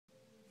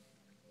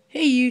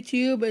Hey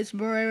YouTube, it's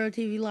Barrero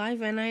TV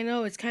Live, and I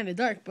know it's kind of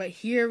dark, but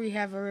here we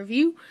have a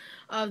review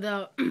of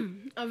the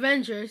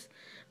Avengers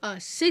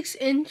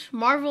 6-inch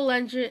Marvel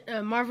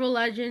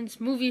Legends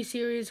movie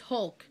series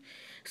Hulk.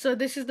 So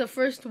this is the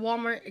first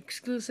Walmart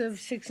exclusive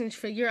 6-inch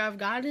figure I've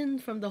gotten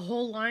from the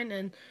whole line,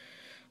 and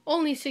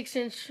only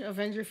 6-inch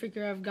Avenger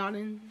figure I've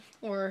gotten,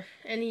 or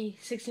any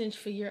 6-inch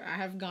figure I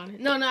have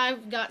gotten. No,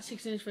 I've got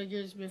 6-inch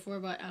figures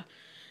before, but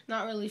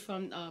not really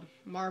from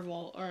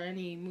Marvel or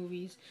any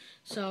movies.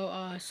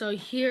 So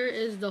here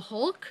is the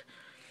Hulk.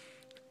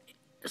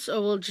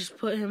 So we'll just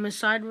put him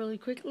aside really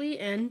quickly,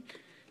 and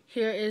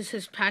here is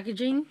his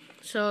packaging.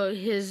 So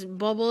his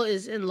bubble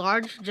is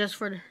enlarged just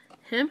for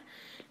him,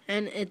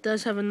 and it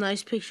does have a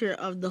nice picture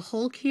of the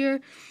Hulk here,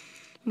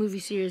 movie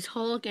series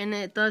Hulk, and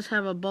it does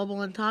have a bubble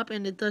on top,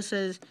 and it does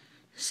says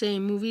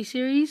same movie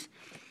series,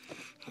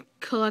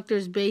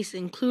 collector's base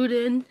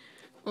included,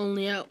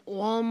 only at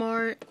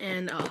Walmart.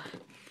 And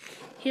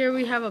here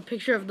we have a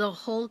picture of the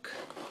Hulk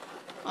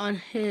on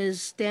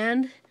his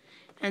stand,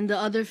 and the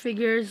other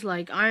figures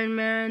like Iron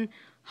Man,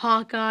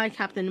 Hawkeye,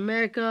 Captain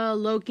America,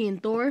 Loki,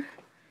 and Thor.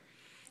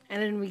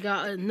 And then we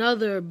got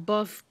another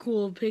buff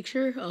cool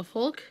picture of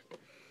Hulk,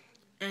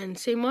 and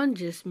same one,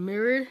 just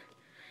mirrored,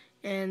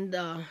 and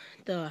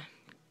the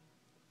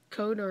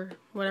code or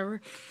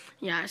whatever.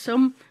 Yeah,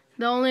 so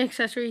the only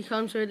accessory he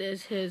comes with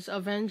is his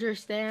Avenger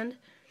stand.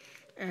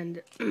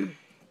 And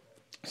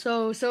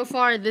so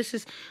far this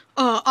is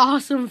an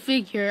awesome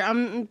figure.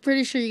 I'm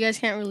pretty sure you guys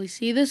can't really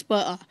see this,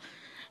 but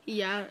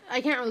yeah,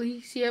 I can't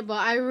really see it, but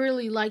I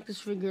really like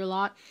this figure a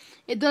lot.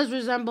 It does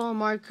resemble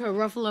Mark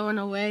Ruffalo in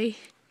a way,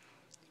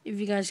 if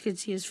you guys could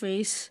see his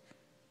face.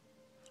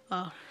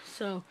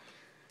 So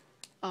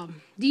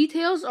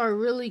details are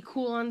really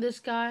cool on this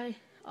guy.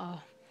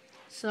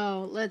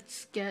 So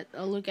let's get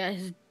a look at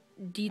his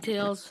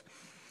details.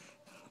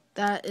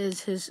 That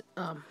is his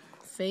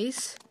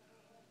face.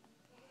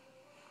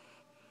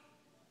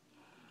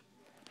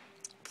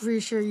 Pretty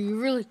sure you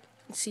really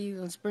can see.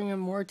 Let's bring him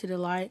more to the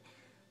light.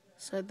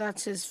 So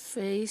that's his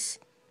face.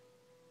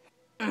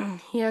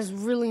 He has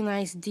really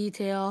nice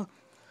detail.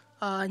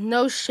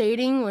 No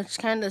shading, which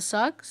kind of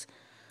sucks.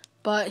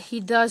 But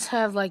he does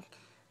have like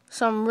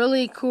some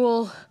really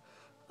cool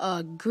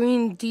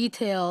green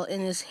detail in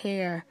his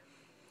hair.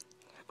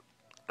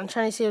 I'm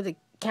trying to see if the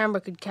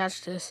camera could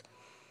catch this.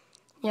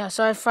 Yeah,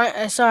 so I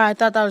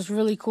thought that was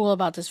really cool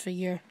about this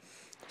figure.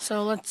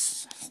 So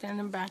let's stand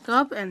him back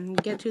up and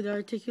get to the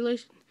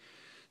articulation.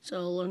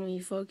 So let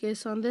me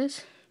focus on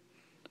this.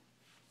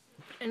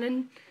 And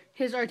then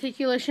his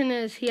articulation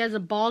is he has a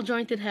ball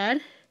jointed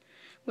head,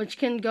 which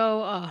can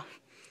go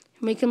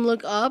make him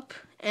look up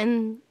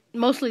and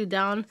mostly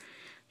down.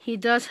 He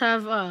does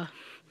have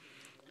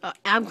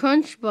ab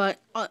crunch, but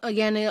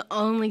again, it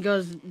only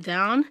goes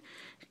down.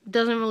 It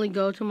doesn't really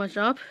go too much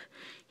up.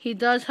 He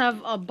does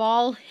have a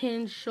ball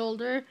hinge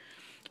shoulder.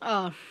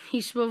 He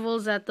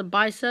swivels at the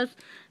biceps.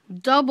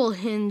 Double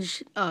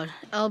hinge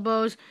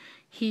elbows.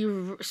 He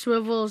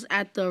swivels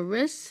at the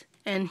wrist,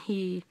 and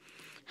he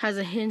has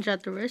a hinge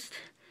at the wrist.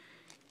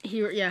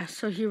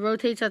 So he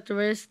rotates at the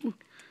wrist,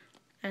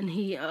 and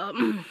he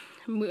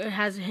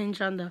has a hinge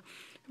on the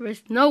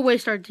wrist. No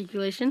waist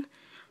articulation,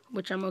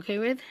 which I'm okay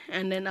with.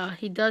 And then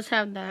he does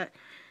have that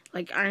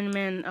like Iron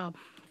Man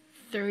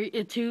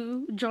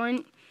 2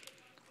 joint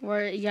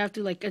where you have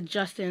to like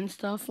adjust it and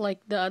stuff like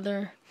the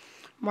other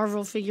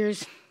Marvel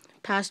figures,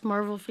 past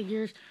Marvel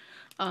figures,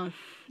 the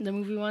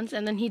movie ones.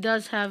 And then he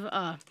does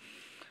have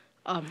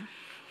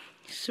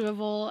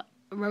swivel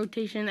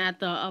rotation at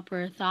the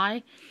upper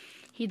thigh.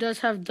 He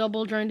does have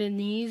double jointed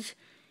knees,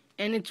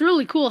 and it's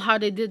really cool how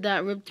they did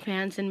that ripped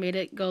pants and made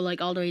it go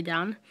like all the way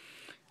down.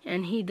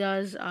 And he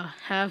does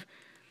have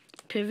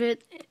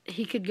pivot.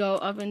 He could go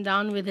up and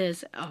down with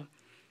his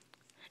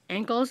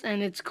ankles,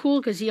 and it's cool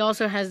because he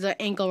also has the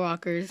ankle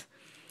rockers.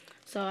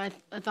 So I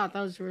thought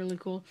that was really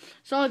cool.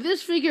 So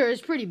this figure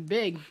is pretty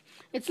big.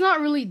 It's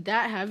not really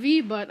that heavy,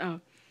 but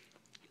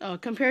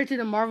compared to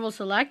the Marvel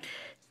Select,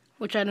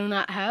 which I do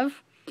not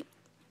have,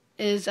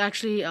 is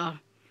actually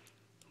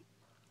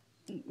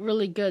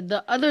really good.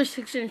 The other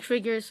 6-inch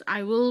figures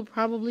I will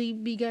probably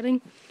be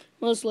getting,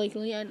 most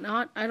likely, and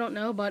not. I don't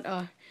know, but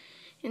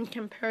in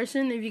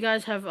comparison, if you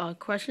guys have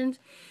questions,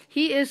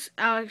 he is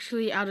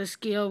actually out of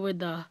scale with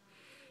the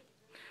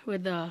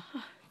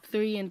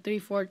 3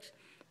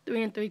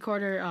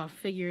 3/4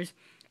 figures.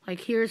 Like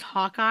here's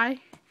Hawkeye.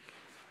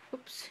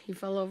 Oops, he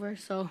fell over.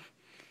 So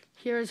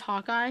here's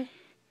Hawkeye.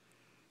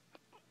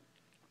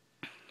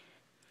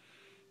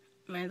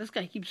 Man, this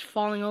guy keeps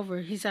falling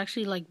over. He's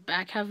actually like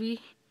back heavy.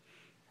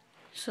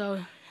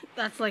 So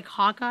that's like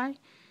Hawkeye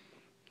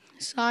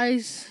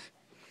size.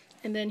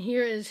 And then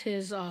here is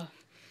his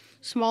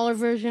smaller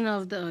version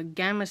of the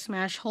Gamma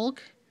Smash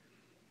Hulk.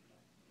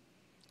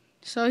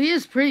 So he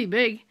is pretty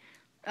big.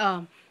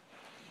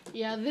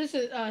 Yeah, this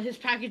is his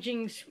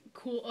packaging's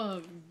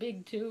cool,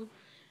 big too.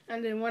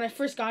 And then when I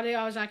first got it,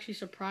 I was actually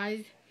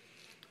surprised.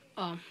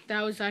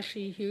 That was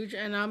actually huge,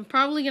 and I'm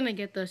probably gonna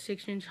get the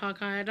 6-inch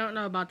Hawkeye. I don't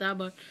know about that,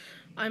 but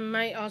I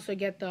might also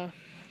get the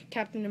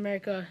Captain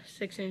America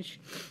 6-inch,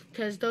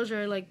 because those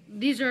are like,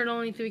 these are the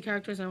only 3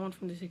 characters I want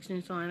from the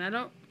 6-inch line.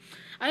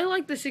 I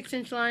like the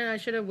 6-inch line. I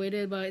should have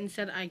waited, but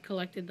instead I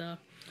collected the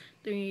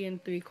 3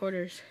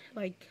 3/4,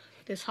 like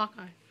this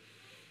Hawkeye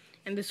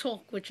and this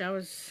Hulk, which I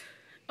was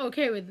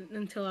okay with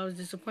until I was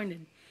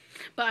disappointed.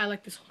 But I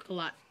like this Hulk a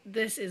lot.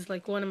 This is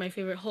like one of my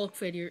favorite Hulk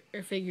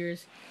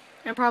figures,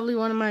 and probably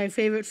one of my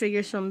favorite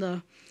figures from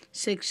the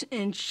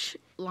 6-inch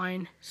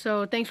line.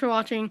 So thanks for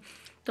watching.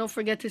 Don't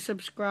forget to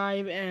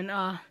subscribe and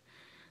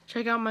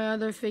check out my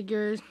other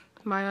figures,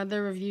 my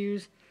other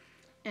reviews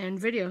and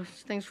videos.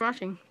 Thanks for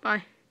watching.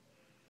 Bye.